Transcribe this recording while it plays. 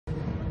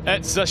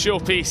It's a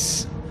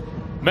showpiece.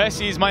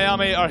 Messi's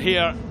Miami are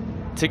here,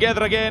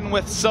 together again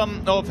with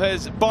some of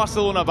his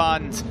Barcelona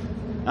band,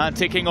 and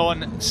taking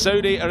on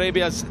Saudi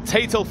Arabia's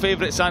title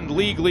favourites and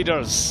league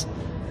leaders.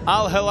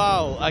 Al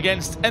Hilal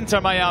against Inter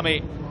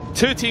Miami.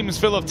 Two teams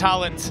full of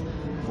talent,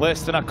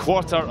 less than a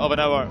quarter of an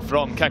hour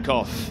from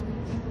kick-off.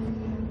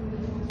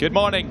 Good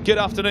morning, good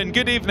afternoon,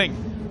 good evening,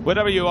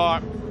 wherever you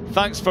are.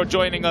 Thanks for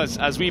joining us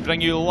as we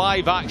bring you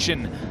live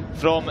action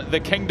from the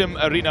Kingdom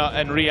Arena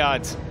in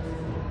Riyadh.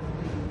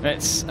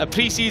 It's a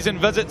pre-season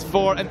visit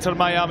for Inter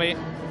Miami.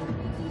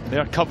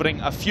 They're covering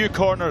a few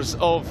corners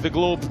of the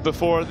globe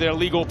before their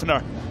league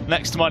opener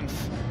next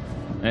month.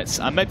 It's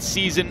a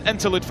mid-season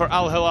interlude for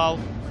Al Hilal,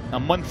 a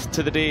month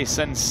to the day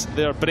since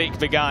their break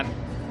began.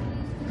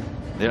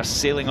 They're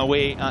sailing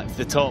away at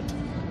the top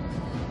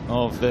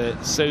of the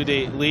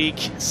Saudi League,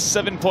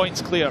 7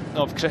 points clear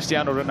of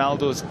Cristiano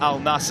Ronaldo's Al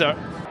Nassr.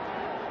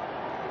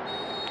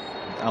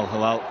 Al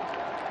Hilal,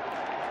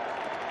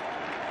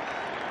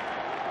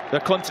 their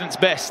continent's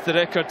best, the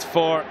record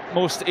for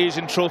most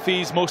Asian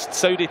trophies, most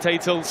Saudi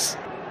titles.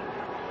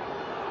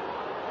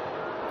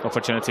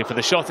 Opportunity for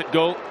the shot at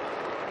goal,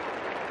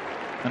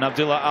 and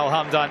Abdullah Al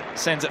Hamdan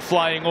sends it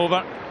flying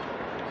over.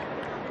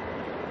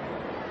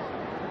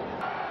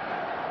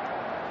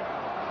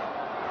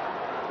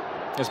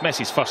 There's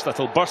Messi's first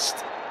little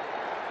burst.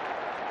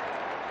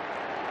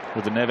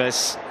 Ruben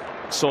Neves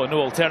saw no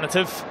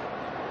alternative.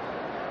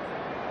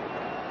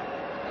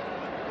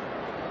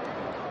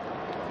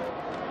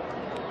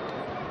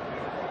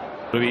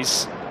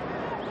 Ruiz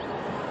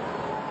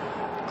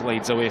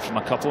glides away from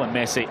a couple, and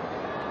Messi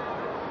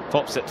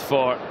pops it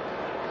for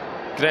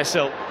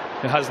Gressel,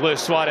 who has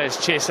Luis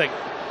Suárez chasing.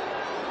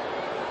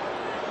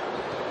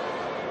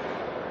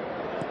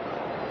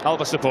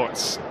 Alba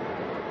supports.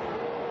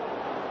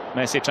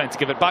 Messi trying to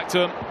give it back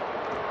to him.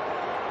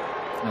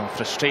 No,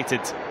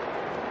 frustrated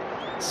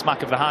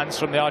smack of the hands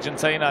from the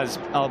Argentine as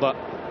Alba.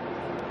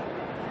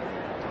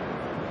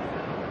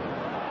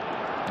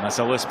 And that's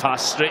a loose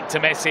pass straight to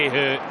Messi,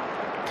 who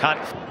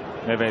can't.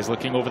 Neves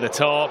looking over the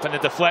top, and the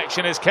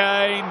deflection is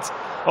kind.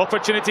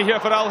 Opportunity here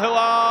for Al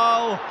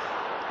Hilal.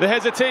 The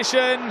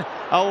hesitation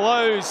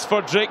allows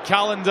for Drake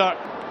Callender.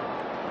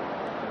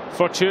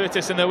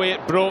 Fortuitous in the way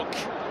it broke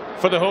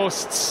for the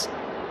hosts.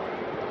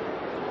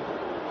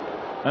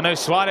 And now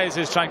Suárez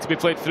is trying to be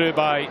played through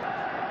by.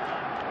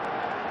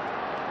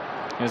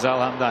 Here's Al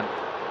Hamdan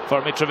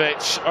for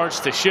Mitrovic,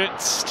 urged to shoot,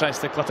 tries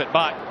to clip it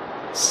back,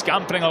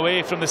 scampering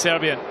away from the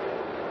Serbian.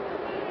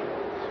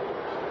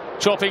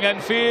 Chopping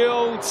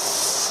infield,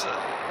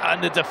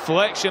 and the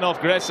deflection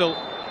of Gressel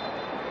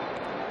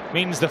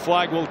means the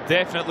flag will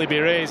definitely be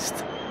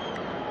raised.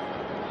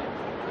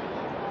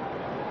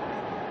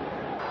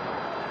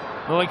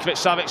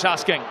 Milinkovic-Savic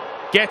asking,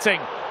 getting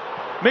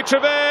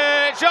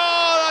Mitrovic.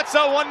 Oh, that's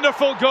a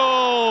wonderful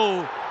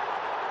goal.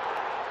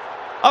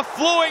 A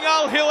flowing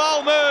Al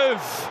Hilal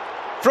move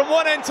from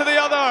one end to the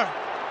other.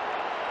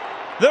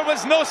 There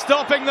was no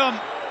stopping them.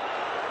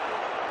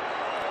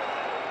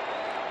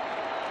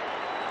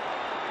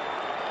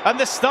 And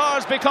the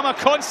stars become a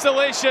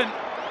constellation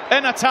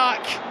in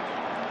attack.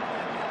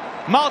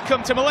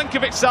 Malcolm to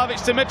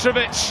Milinkovic-Savic to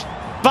Mitrovic,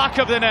 back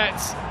of the net.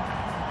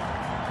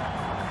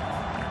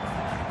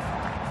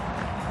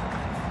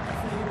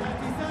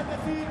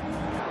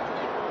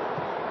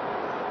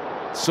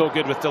 So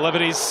good with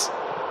deliveries.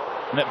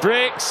 And it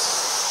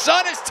breaks,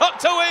 and it's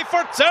tucked away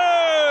for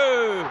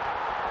two.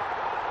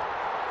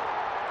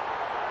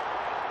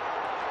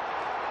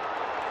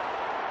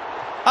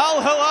 Al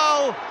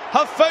Hilal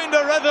have found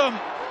a rhythm.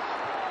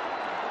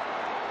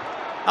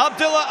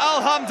 Abdullah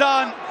Al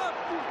Hamdan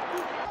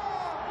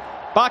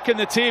back in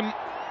the team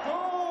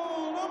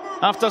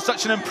after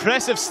such an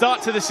impressive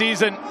start to the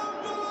season.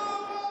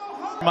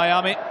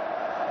 Miami.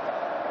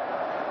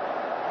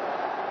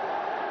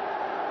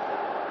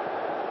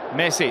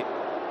 Messi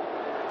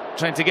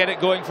trying to get it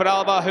going for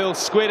Alba, who'll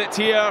square it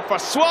here for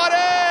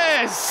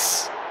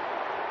Suárez!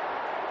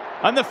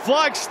 And the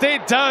flag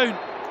stayed down.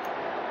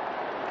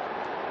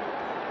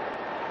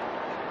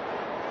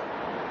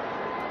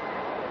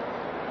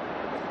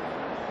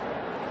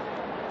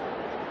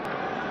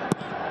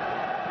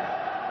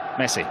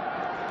 Messi,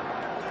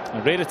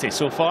 a rarity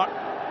so far.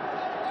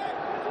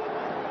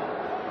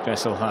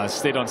 Gressel has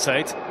stayed on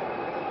side.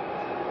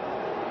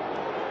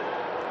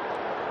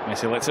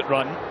 Messi lets it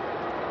run,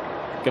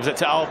 gives it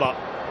to Alba.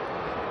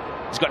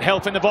 He's got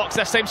help in the box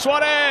this time.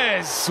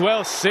 Suárez,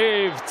 well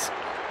saved.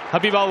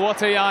 Habib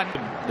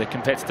Al-Watayan. The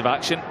competitive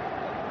action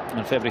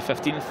on February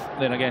 15th,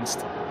 then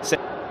against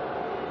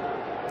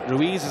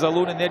Ruiz is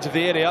alone in the edge of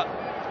the area,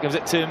 gives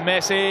it to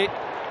Messi.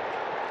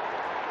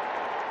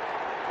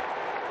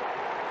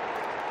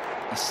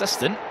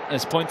 Assistant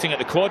is pointing at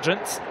the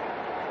quadrant.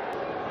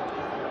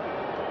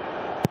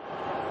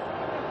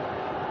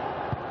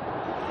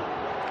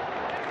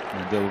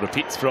 And they'll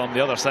repeat from the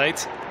other side.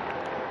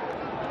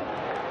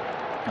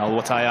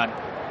 Al-Watayan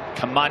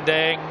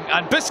commanding,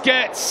 and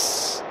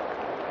Busquets!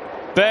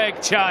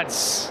 Big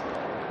chance.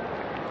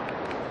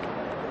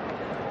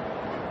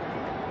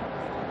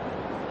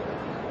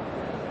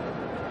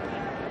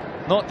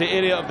 not the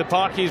area of the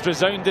park he's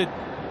resounded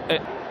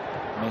it.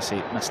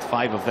 Messi missed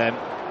 5 of them.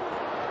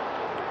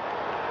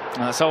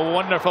 And that's a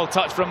wonderful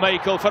touch from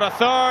Michael for a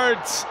third.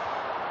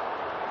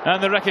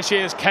 And the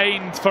ricochet is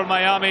kind for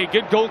Miami.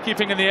 Good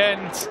goalkeeping in the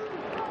end.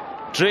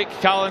 Drake,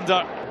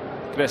 Callender,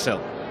 Gressel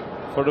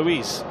for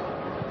Ruiz.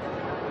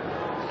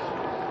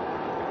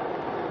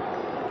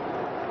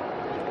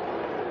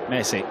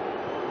 Messi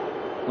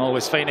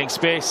always finding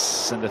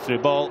space, and the through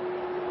ball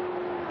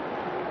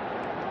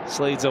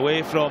slides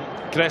away from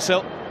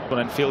Gressel. One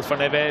in field for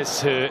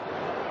Neves, who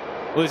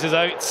loses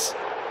out.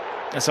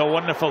 It's a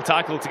wonderful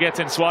tackle to get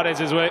in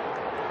Suárez's way.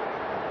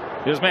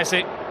 Here's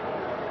Messi.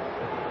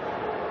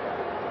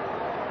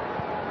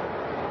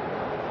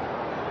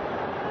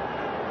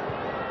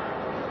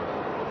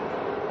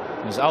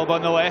 There's Alba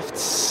on the left.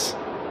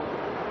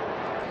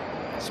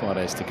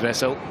 Suárez to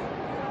Gressel.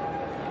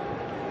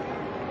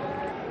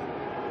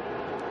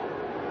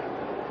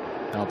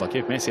 Alba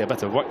gave Messi a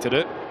bit of work to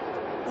do.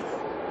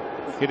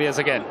 Here he is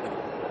again.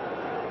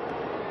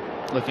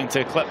 Looking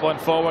to clip one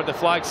forward. The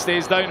flag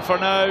stays down for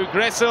now.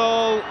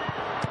 Gressel.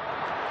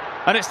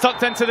 And it's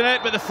tucked into the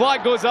net, but the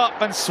flag goes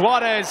up and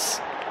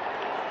Suárez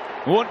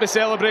won't be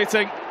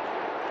celebrating.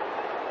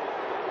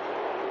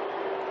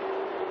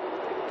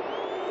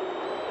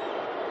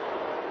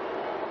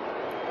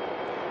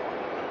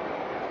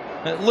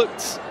 It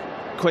looked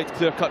quite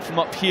clear-cut from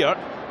up here.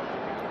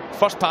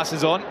 First pass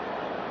is on.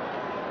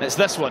 It's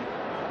this one.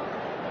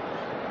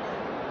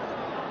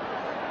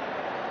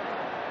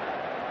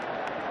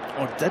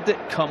 Or did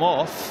it come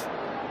off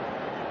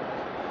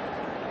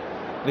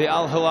the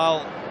Al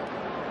Hilal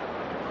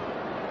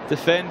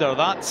defender?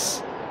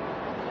 That's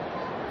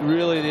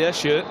really the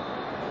issue.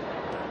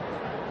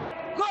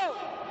 Go!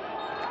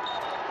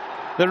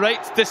 The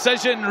right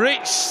decision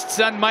reached,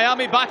 and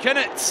Miami back in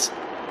it.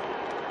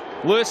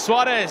 Luis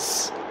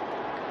Suárez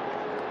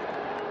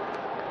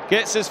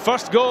gets his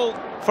first goal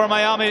for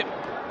Miami.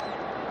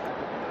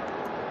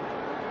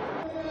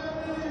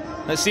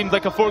 It seemed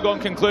like a foregone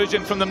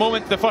conclusion from the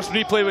moment the first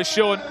replay was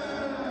shown.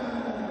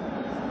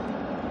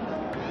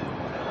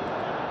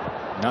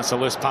 And that's a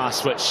loose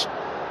pass which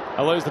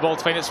allows the ball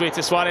to find its way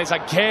to Suárez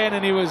again,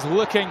 and he was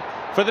looking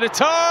for the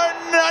return,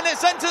 and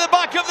it's into the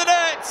back of the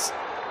net.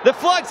 The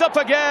flag's up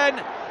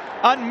again,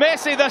 and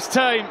Messi this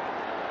time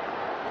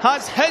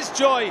has his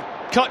joy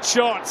cut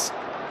short.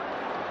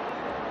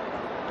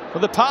 Well,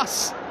 the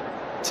pass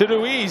to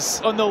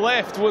Ruiz on the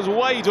left was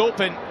wide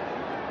open.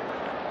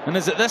 And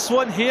is it this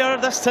one here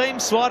this time?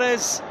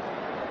 Suárez,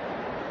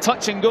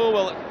 touch and go.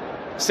 Well, it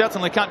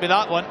certainly can't be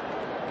that one.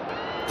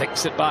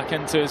 Takes it back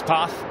into his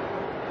path.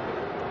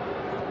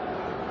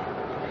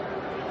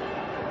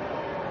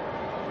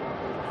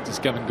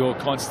 Just give and go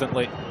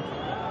constantly.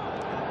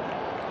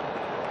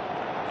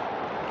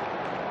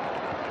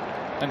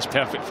 Inch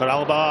perfect for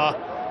Alba.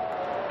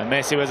 And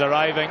Messi was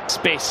arriving.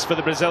 Space for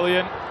the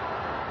Brazilian.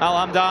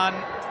 Al-Hamdan.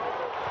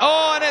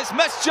 Oh, and it's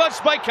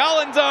misjudged by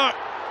Callender.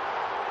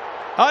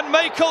 And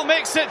Michael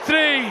makes it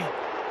 3.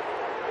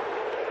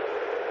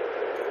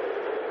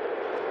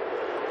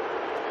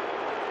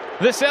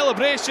 The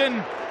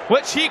celebration,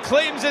 which he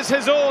claims is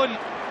his own,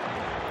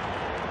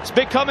 is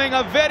becoming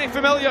a very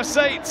familiar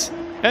sight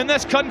in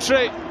this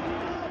country.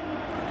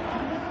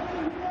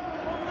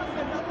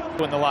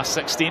 In the last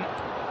 16.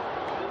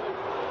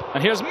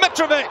 And here's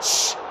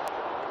Mitrovic.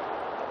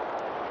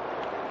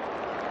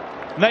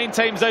 9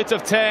 times out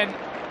of 10,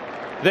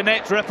 the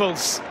net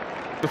ripples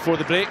before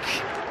the break.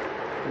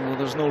 Well,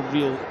 there's no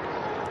real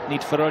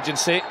need for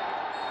urgency.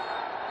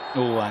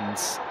 Oh, and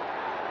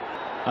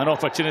an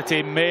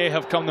opportunity may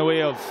have come the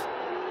way of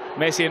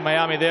Messi in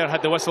Miami there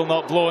had the whistle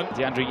not blown.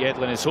 DeAndre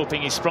Yedlin is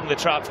hoping he sprung the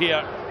trap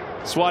here.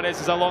 Suárez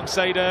is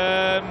alongside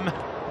him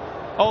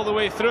all the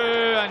way through,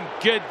 and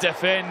good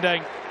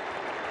defending.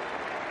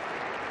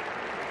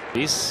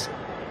 It's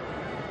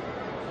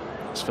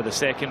for the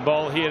second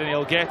ball here, and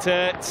he'll get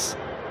it.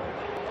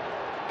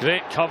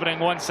 Great covering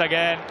once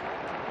again.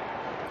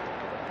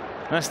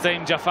 This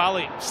time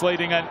Jafali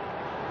sliding in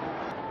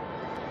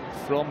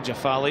from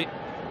Jafali.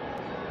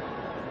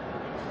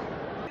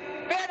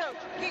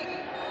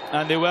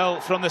 And they will,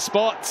 from the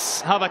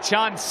spots, have a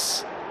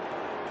chance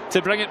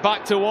to bring it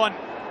back to 1.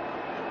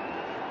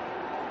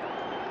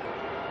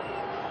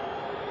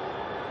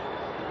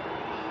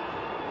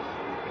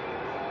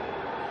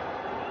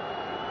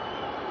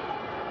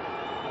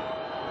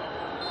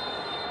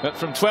 But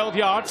from 12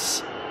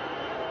 yards,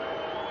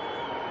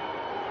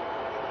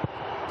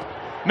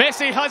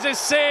 Messi has his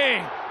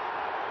say.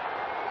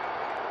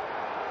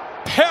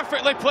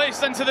 Perfectly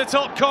placed into the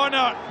top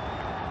corner.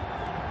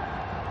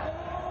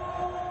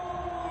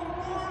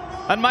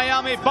 And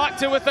Miami back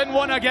to within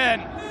 1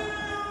 again.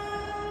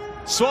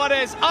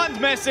 Suárez and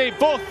Messi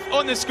both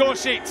on the score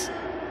sheet.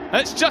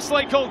 It's just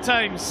like old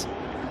times.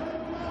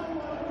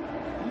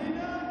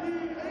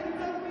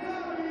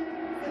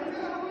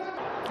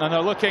 And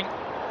they're looking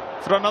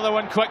for another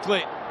one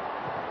quickly.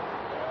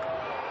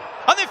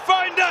 And they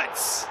found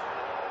it!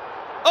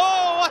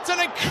 Oh, what an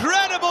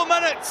incredible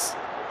minute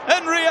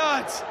in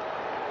Riyadh.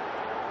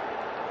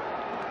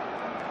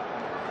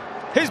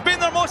 who's been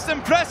their most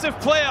impressive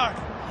player,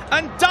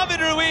 and David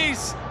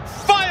Ruiz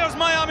fires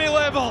Miami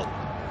level.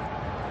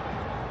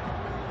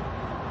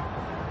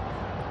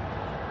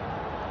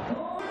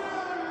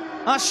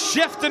 A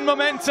shift in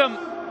momentum,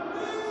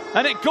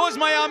 and it goes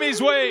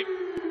Miami's way.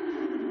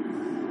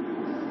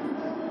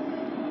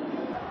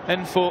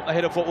 Info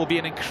ahead of what will be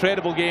an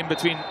incredible game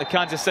between the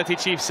Kansas City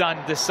Chiefs and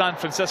the San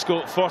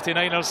Francisco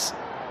 49ers.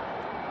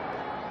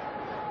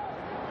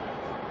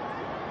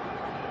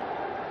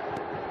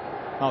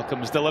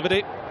 Malcolm's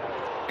delivery.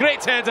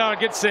 Great header,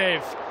 good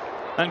save.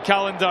 And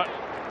Callender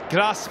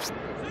grasps.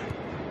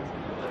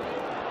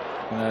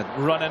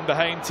 Run in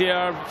behind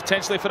here,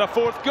 potentially for a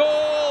fourth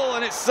goal,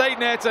 and it's side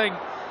netting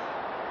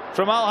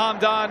from Al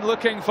Hamdan,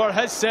 looking for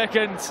his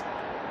second.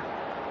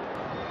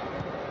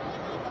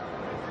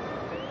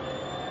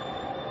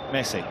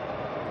 Messi.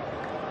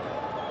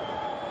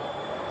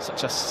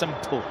 Such a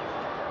simple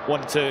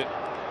 1-2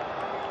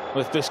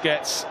 with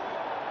Busquets,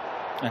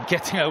 and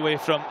getting away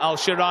from Al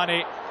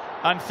Shirani,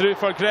 and through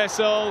for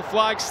Gressel.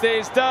 Flag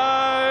stays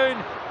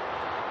down.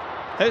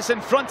 It's in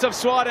front of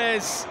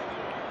Suárez.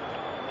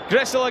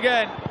 Gressel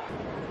again.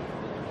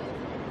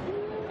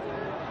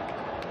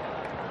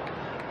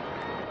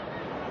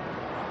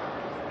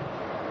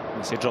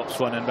 Messi drops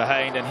one in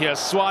behind, and here's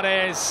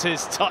Suárez.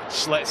 His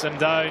touch lets him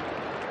down.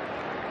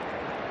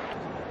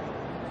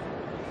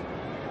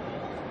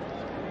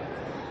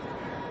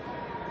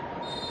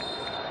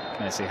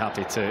 Messi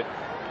happy to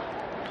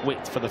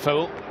wait for the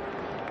foul.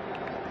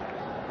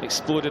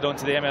 Exploded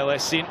onto the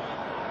MLS scene.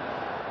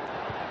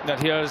 And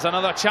here's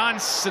another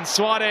chance, and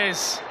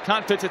Suárez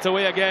can't put it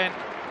away again.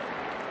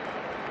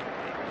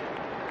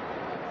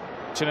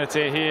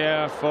 Opportunity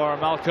here for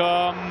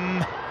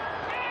Malcolm.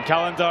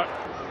 Callender.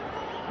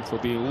 It will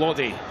be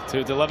Lodi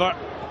to deliver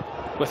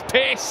with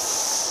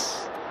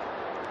pace.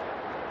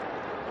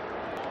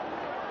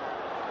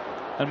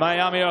 And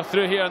Miami are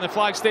through here, and the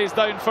flag stays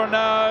down for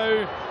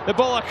now. The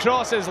ball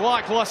across is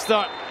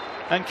lacklustre,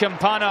 and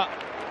Campana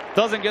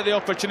doesn't get the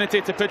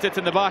opportunity to put it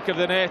in the back of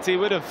the net. He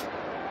would have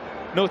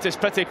noticed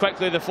pretty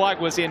quickly the flag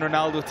was in.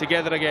 Ronaldo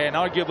together again,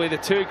 arguably the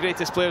two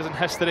greatest players in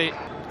history.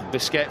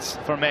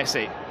 Busquets for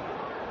Messi.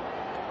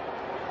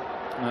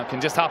 That can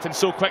just happen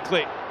so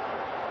quickly.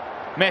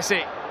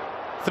 Messi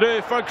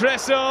through for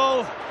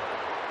Gressel.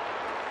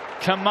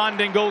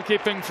 Commanding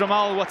goalkeeping from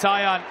Al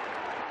Watayan.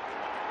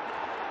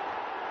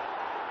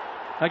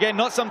 Again,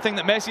 not something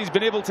that Messi's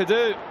been able to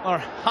do, or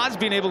has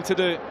been able to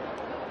do,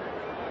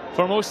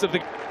 for most of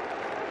the...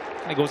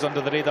 He goes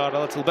under the radar a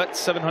little bit.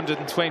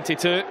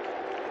 722.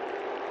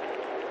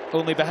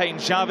 Only behind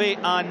Xavi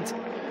and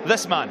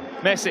this man,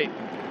 Messi,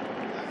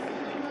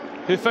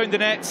 who found the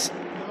net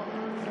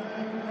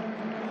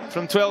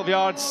from 12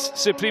 yards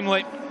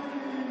supremely.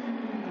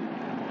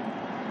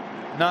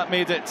 And that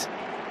made it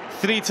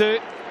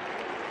 3-2.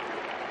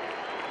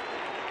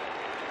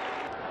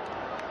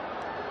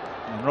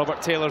 And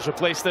Robert Taylor's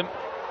replaced him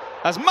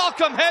as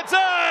Malcolm heads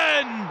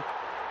in!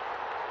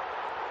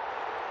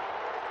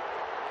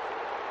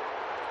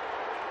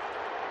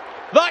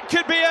 That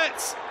could be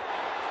it!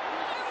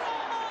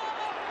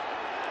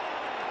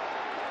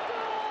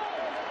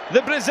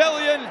 The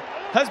Brazilian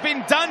has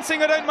been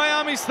dancing around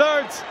Miami's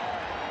third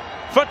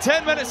for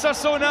 10 minutes or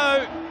so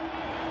now.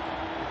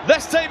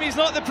 This time he's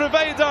not the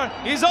provider,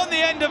 he's on the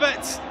end of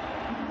it.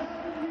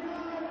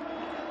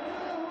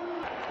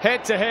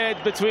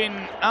 Head-to-head between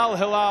Al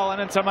Hilal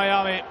and Inter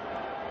Miami.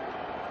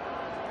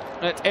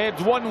 It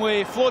ebbed one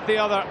way, flowed the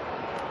other.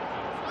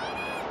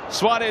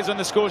 Suárez on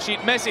the score sheet,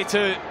 Messi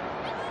too.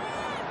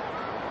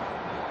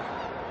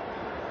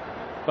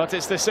 But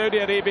it's the Saudi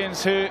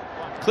Arabians who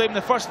claim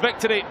the first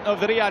victory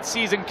of the Riyadh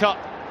Season Cup.